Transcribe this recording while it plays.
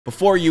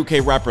Before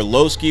UK rapper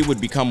Loski would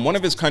become one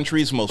of his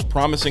country's most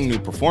promising new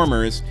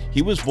performers,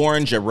 he was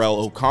born Jyrelle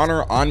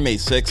O'Conner on May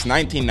 6,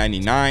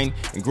 1999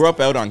 and grew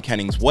up out on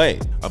Kennings Way,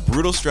 a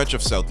brutal stretch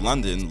of South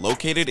London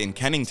located in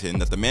Kennington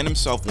that the man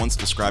himself once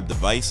described the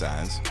vice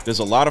as, "There's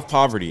a lot of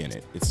poverty in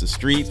it. It's the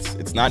streets,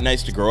 it's not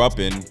nice to grow up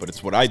in, but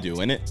it's what I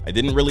do in it. I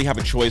didn't really have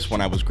a choice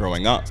when I was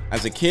growing up."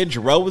 As a kid,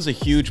 Jyrelle was a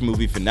huge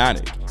movie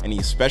fanatic, and he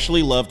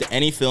especially loved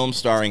any film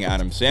starring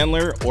Adam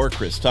Sandler or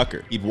Chris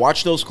Tucker. He'd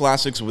watch those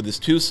classics with his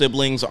two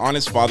siblings on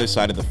his father's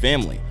side of the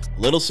family, a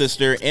little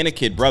sister and a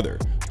kid brother,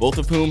 both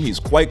of whom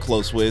he's quite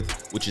close with,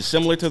 which is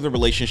similar to the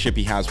relationship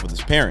he has with his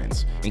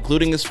parents,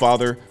 including his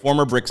father,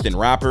 former Brixton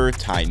rapper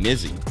Lil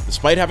Nizzy.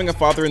 Despite having a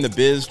father in the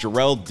biz,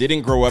 Jyrelle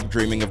didn't grow up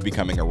dreaming of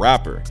becoming a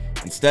rapper.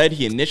 Instead,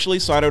 he initially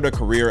sought out a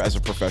career as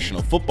a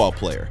professional football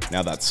player.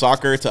 Now that's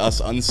soccer to us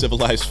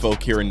uncivilized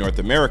folk here in North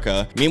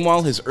America.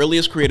 Meanwhile, his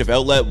earliest creative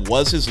outlet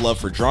was his love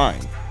for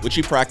drawing, which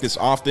he practiced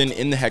often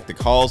in the hectic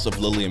halls of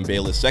Lilian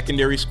Baylis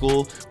Secondary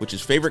School, which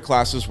his favorite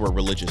classes were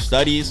religious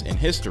studies and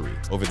history.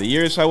 Over the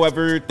years,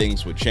 however,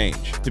 things would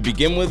change. To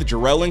begin with,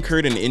 Jyrelle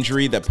incurred an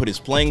injury that put his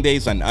playing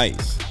days on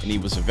ice, and he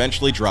was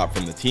eventually dropped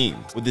from the team.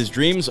 With his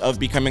dreams of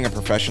becoming a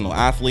professional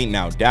athlete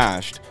now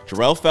dashed,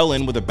 Jyrelle fell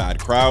in with a bad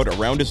crowd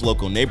around his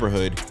local neighborhood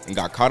and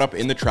got caught up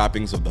in the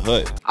trappings of the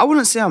hood. I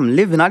wouldn't say I'm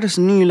living, I just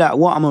knew like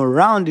what I'm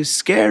around is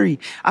scary.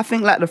 I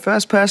think like the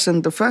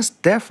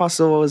first death I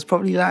saw was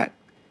probably like,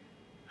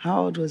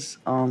 how old was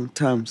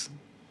Terms?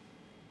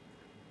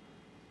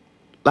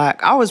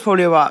 Like, I was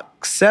probably about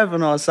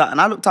 7 or something.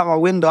 I looked out my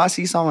window, I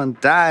see someone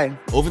die.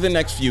 Over the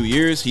next few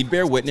years, he'd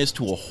bear witness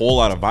to a whole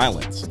lot of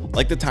violence,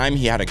 like the time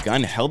he had a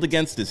gun held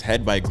against his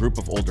head by a group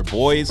of older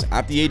boys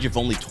at the age of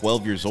only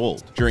 12 years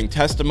old. During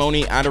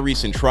testimony at a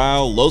recent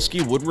trial,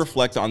 Loski would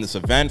reflect on this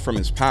event from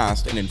his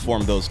past and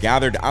inform those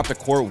gathered at the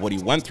court what he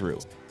went through,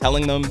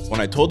 telling them,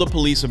 "When I told the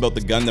police about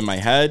the gun to my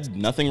head,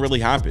 nothing really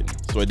happened,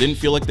 so I didn't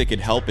feel like they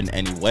could help in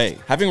any way."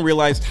 Having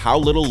realized how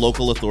little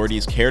local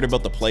authorities cared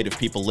about the plight of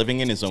people living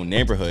in his own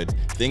neighborhood,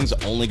 things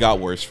only got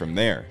worse from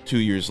there. 2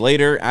 years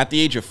later, at the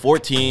age of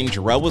 14,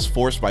 Jyrelle was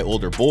forced by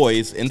older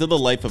boys into the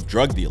life of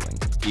drug dealing.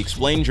 He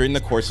explained during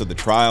the course of the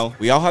trial,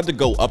 "We all had to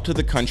go up to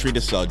the country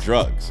to sell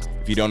drugs.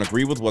 If you don't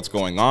agree with what's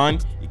going on,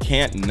 you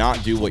can't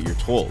not do what you're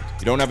told.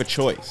 You don't have a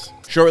choice."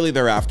 Shortly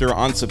thereafter,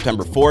 on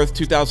September 4th,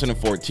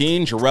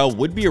 2014, Jyrelle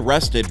would be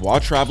arrested while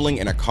traveling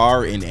in a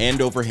car in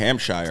Andover,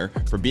 Hampshire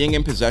for being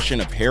in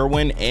possession of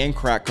heroin and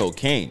crack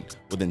cocaine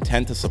with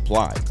intent to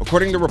supply.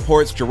 According to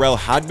reports, Jyrelle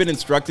had been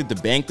instructed to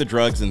bank the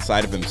drugs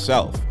inside of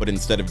himself, but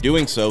instead of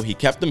doing so, he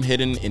kept them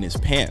hidden in his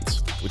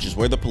pants, which is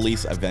where the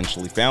police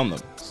eventually found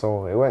them.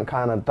 So it went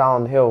kind of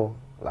downhill.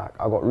 Like,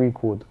 I got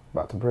recalled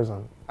back to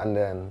prison, and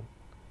then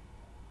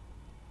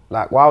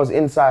like while I was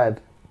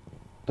inside,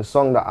 the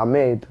song that I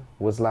made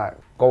was like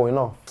going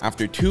off.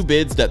 After 2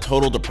 bids that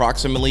totaled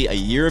approximately a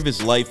year of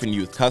his life in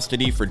youth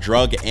custody for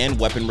drug and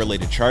weapon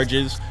related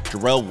charges,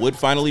 Jyrelle would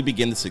finally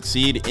begin to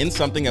succeed in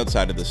something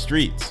outside of the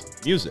streets: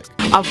 music.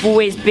 I've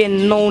always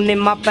been known in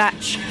my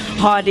batch,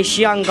 hardest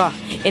younger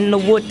in the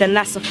wood, and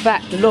that's a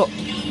fact, look.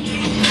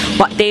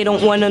 But they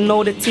don't wanna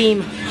know the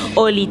team.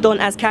 All he done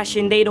as cash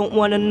and they don't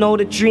wanna know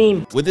the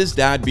dream. With his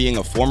dad being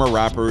a former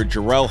rapper,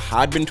 Jyrelle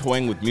had been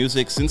toying with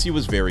music since he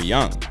was very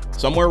young,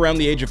 somewhere around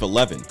the age of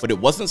 11, but it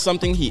wasn't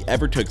something he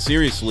ever took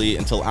seriously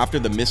until after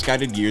the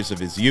misguided years of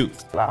his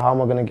youth. Like, how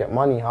am I gonna get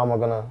money? How am I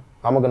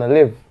gonna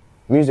live?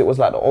 Music was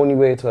like the only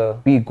way to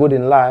be good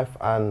in life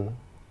and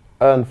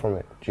earn from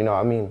it. Do you know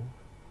what I mean?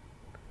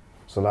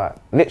 So like,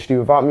 literally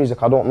without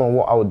music, I don't know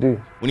what I would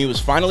do. When he was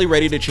finally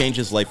ready to change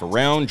his life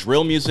around,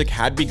 drill music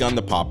had begun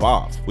to pop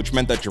off, which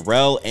meant that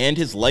Jyrelle and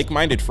his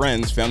like-minded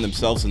friends found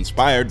themselves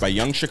inspired by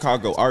young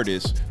Chicago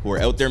artists who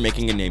were out there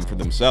making a name for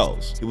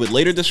themselves. He would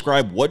later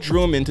describe what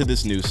drew him into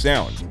this new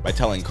sound by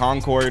telling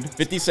Concord,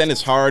 "50 Cent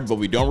is hard, but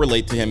we don't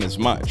relate to him as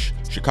much.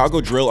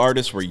 Chicago drill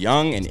artists were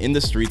young and in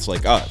the streets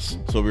like us,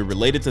 so we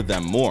related to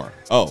them more.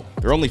 Oh,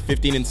 they're only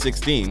 15 and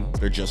 16,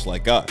 they're just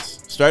like us."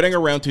 Starting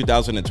around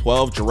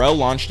 2012, Jyrelle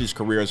launched his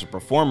career as a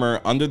performer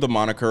under the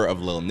moniker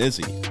of Lil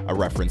Nizzy, a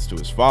reference to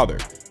his father.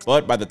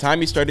 But by the time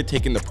he started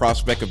taking the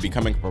prospect of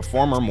becoming a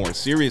performer more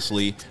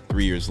seriously,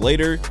 3 years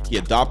later, he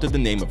adopted the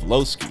name of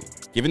Loski,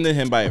 given to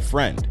him by a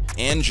friend,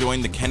 and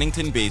joined the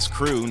Kennington-based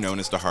crew known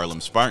as the Harlem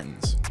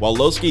Spartans. While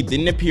Loski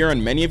didn't appear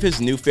on many of his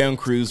newfound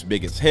crew's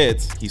biggest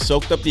hits, he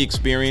soaked up the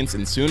experience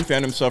and soon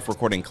found himself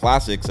recording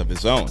classics of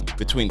his own.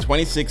 Between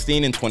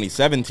 2016 and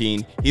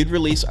 2017, he'd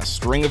release a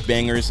string of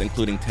bangers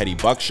including Teddy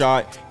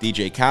Buckshot,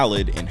 DJ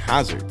Khaled, and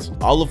Hazards,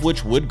 all of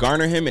which would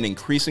garner him an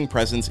increasing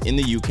presence in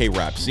the UK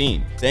rap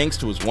scene, thanks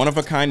to his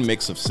one-of-a-kind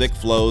mix of sick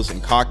flows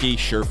and cocky,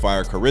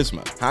 surefire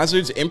charisma.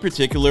 Hazards in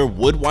particular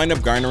would wind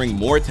up garnering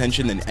more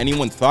attention than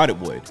anyone thought it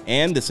would,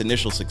 and this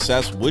initial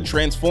success would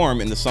transform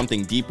into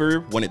something deeper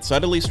when it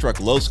suddenly struck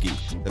Loski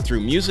that through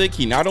music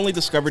he not only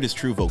discovered his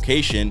true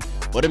vocation,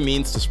 but a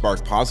means to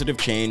spark positive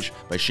change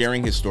by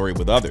sharing his story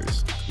with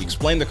others. He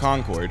explained to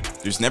Concord,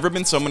 "There's never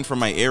been someone from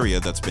my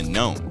area that's been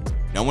known.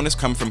 No one has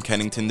come from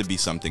Kennington to be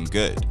something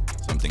good,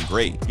 something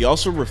great. He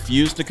also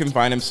refused to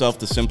confine himself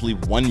to simply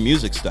one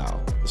music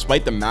style,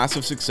 despite the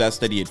massive success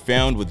that he had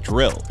found with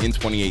drill. In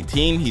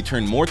 2018, he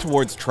turned more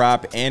towards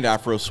trap and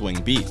Afro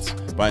swing beats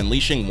by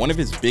unleashing one of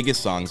his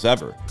biggest songs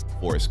ever,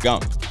 Forrest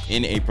Gump,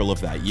 in April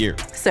of that year.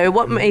 So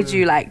what made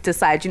you like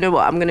decide, you know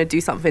what, I'm gonna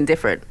do something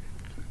different?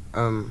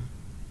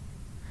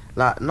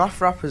 Like enough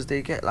rappers,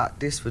 they get like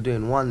this for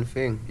doing one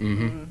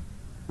thing,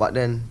 but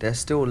then they're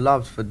still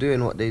loved for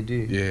doing what they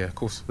do. Yeah, of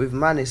course. With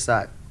man, it's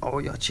like, oh,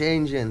 you're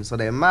changing, so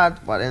they're mad,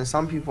 but then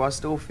some people are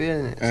still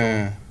feeling it.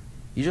 So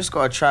you just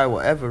gotta try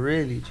whatever,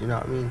 really, do you know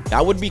what I mean?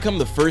 That would become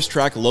the first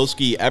track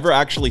Loski ever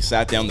actually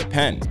sat down the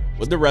pen,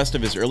 with the rest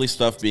of his early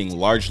stuff being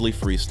largely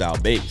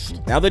freestyle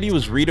based. Now that he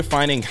was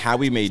redefining how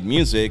he made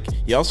music,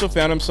 he also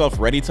found himself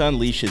ready to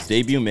unleash his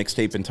debut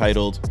mixtape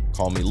entitled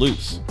Call Me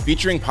Loose.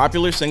 Featuring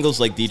popular singles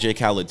like DJ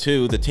Khaled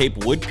 2, the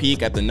tape would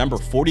peak at the number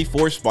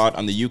 44 spot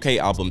on the UK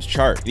albums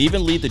chart, and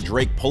even lead to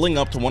Drake pulling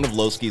up to one of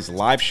Loski's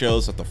live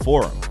shows at the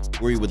Forum,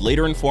 where he would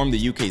later inform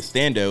the UK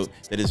standout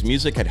that his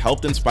music had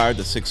helped inspire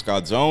the Six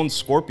God's own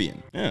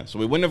Scorpion. Yeah, so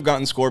we wouldn't have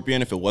gotten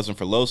Scorpion if it wasn't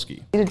for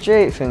Loski. The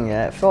Drake thing,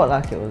 yeah, it felt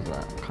like it was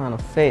like kind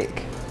of fake.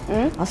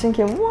 I was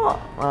thinking, what?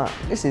 Like,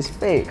 this is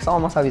fake.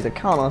 Someone must have his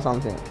account or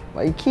something.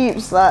 But he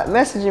keeps like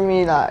messaging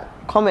me, like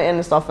commenting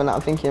and stuff, and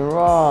I'm thinking,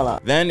 raw.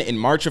 Like. Then in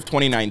March of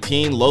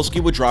 2019,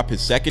 Loski would drop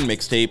his second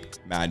mixtape,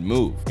 Mad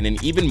Move, and an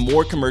even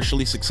more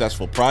commercially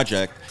successful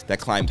project that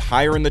climbed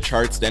higher in the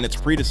charts than its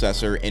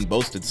predecessor and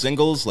boasted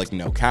singles like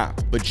No Cap.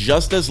 But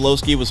just as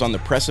Loski was on the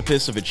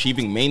precipice of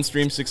achieving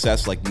mainstream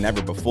success like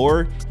never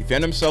before, he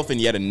found himself in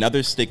yet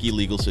another sticky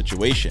legal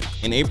situation.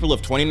 In April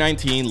of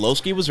 2019,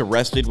 Loski was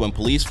arrested when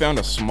police found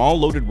a small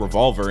loaded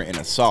revolver in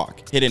a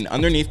sock, hidden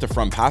underneath the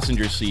front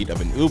passenger seat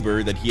of an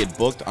Uber that he had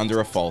booked under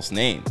a false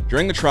name.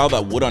 During the trial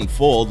that would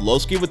unfold,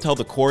 Loski would tell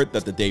the court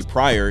that the day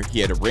prior,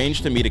 he had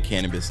arranged to meet a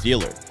cannabis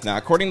dealer. Now,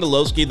 according to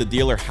Loski, the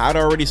dealer had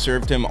already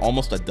served him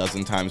almost a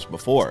dozen times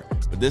before,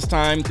 but this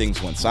time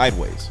things went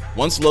sideways.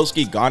 Once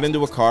Loski got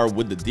into a car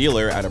with the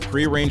dealer at a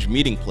pre-arranged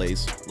meeting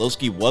place,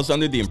 Loski was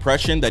under the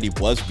impression that he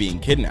was being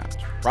kidnapped,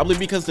 probably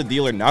because the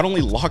dealer not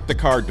only locked the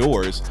car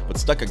doors, but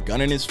stuck a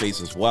gun in his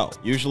face as well,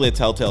 usually a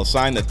telltale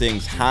sign that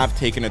things have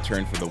taken a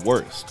turn for the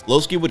worst.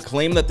 Loski would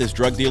claim that this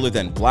drug dealer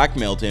then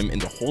blackmailed him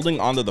into holding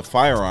onto the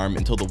firearm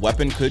until the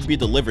weapon could be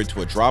delivered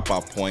to a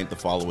drop-off point the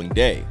following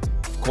day.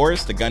 Of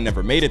course, the gun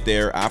never made it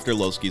there after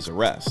Loski's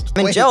arrest.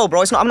 I'm in jail,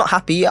 bro. I'm not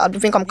happy. I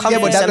think I'm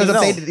comfortable. Yeah, but that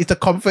doesn't say it's to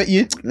comfort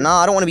you. Nah,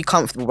 I don't want to be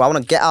comfortable, bro. I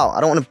want to get out.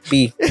 I don't want to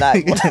be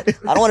like,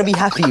 I don't want to be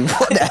happy.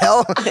 What the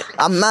hell?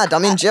 I'm mad.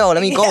 I'm in jail.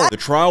 Let me go. The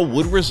trial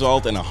would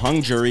result in a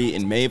hung jury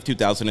in May of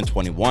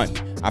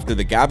 2021, after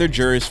the gathered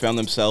jurors found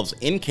themselves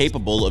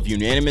incapable of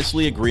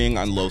unanimously agreeing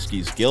on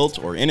Loski's guilt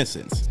or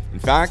innocence. In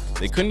fact,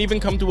 they couldn't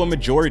even come to a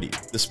majority.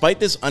 Despite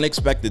this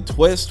unexpected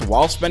twist,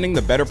 while spending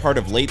the better part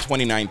of late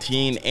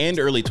 2019 and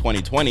early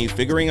 2020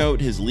 figuring out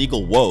his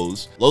legal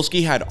woes,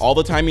 Loski had all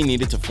the time he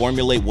needed to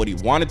formulate what he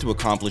wanted to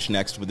accomplish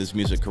next with his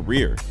music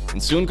career,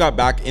 and soon got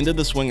back into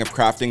the swing of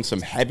crafting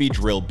some heavy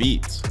drill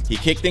beats. He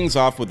kicked things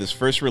off with his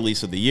first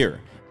release of the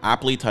year,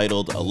 aptly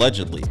titled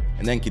Allegedly,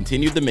 and then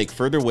continued to make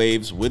further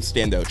waves with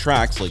standout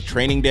tracks like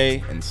Training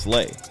Day and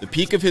Slay. The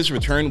peak of his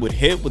return would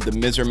hit with the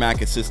Mr.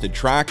 Mac assisted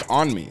track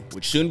On Me,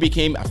 which soon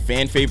became a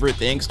fan favorite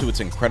thanks to its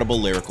incredible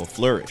lyrical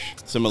flourish.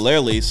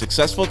 Similarly,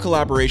 successful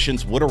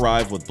collaborations would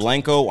arrive with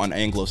Blanco on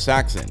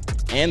Anglo-Saxon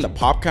and the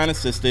Popcaan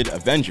assisted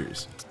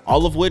Avengers,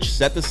 all of which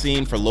set the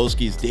scene for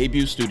Loski's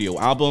debut studio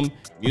album,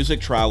 Music,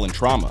 Trial, and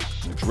Trauma,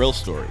 The Drill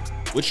Story,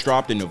 which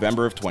dropped in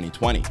November of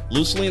 2020.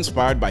 Loosely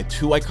inspired by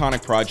two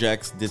iconic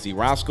projects, Dizzy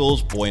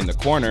Rascal's Boy in the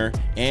Corner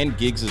and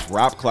Giggs'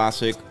 rap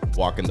classic,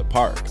 Walk in the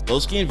Park,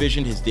 Loski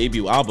envisioned his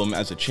debut album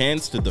as a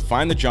chance to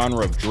define the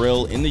genre of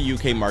drill in the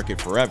UK market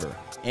forever,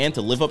 and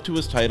to live up to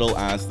his title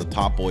as the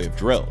top boy of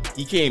drill.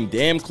 He came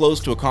damn close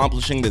to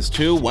accomplishing this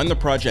too when the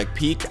project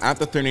peaked at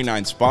the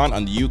 39th spot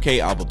on the UK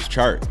albums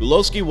chart. Who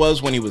Loski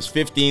was when he was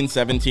 15,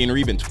 17, or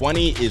even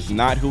 20 is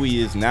not who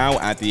he is now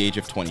at the age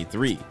of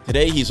 23.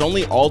 Today, he's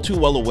only all too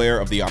well aware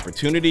of the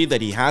opportunity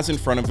that he has in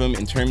front of him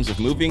in terms of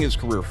moving his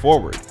career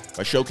forward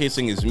by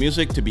showcasing his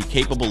music to be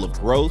capable of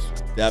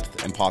growth,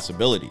 depth, and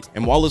possibility.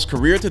 And while his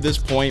career to this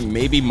point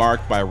may be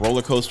marked by a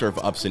roller coaster of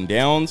ups and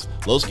downs,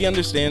 Loski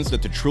understands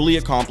that to truly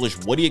accomplish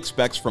what he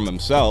expects from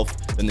himself,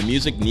 then the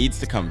music needs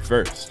to come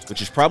first,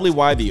 which is probably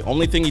why the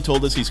only thing he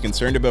told us he's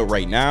concerned about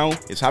right now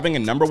is having a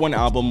 #1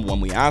 album when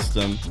we asked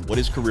him what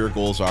his career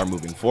goals are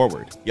moving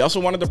forward. He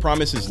also wanted to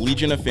promise his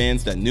legion of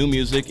fans that new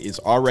music is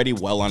already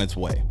well on its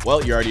way.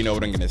 Well, you already know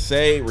what I'm gonna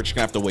say, we're just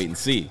gonna have to wait and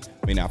see.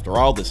 I mean, after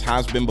all, this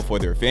has been before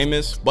they were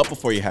famous, but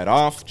before you head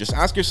off, just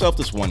ask yourself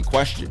this one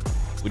question.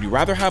 Would you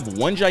rather have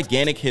one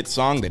gigantic hit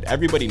song that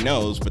everybody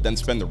knows but then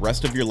spend the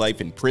rest of your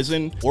life in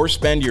prison, or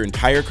spend your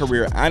entire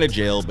career out of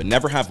jail but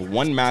never have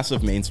one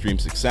massive mainstream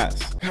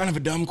success? Kind of a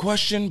dumb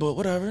question, but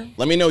whatever.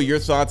 Let me know your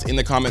thoughts in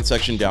the comment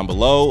section down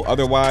below.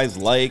 Otherwise,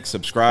 like,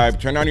 subscribe,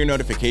 turn on your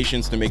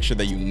notifications to make sure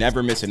that you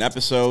never miss an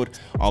episode,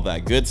 all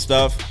that good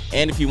stuff.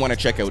 And if you want to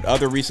check out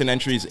other recent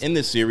entries in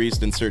this series,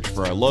 then search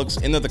for our looks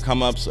into the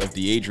come-ups of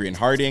the Adrian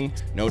Harding,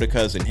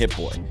 Noticas, and Hit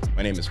Boy.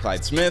 My name is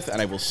Clyde Smith, and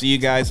I will see you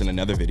guys in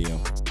another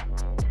video.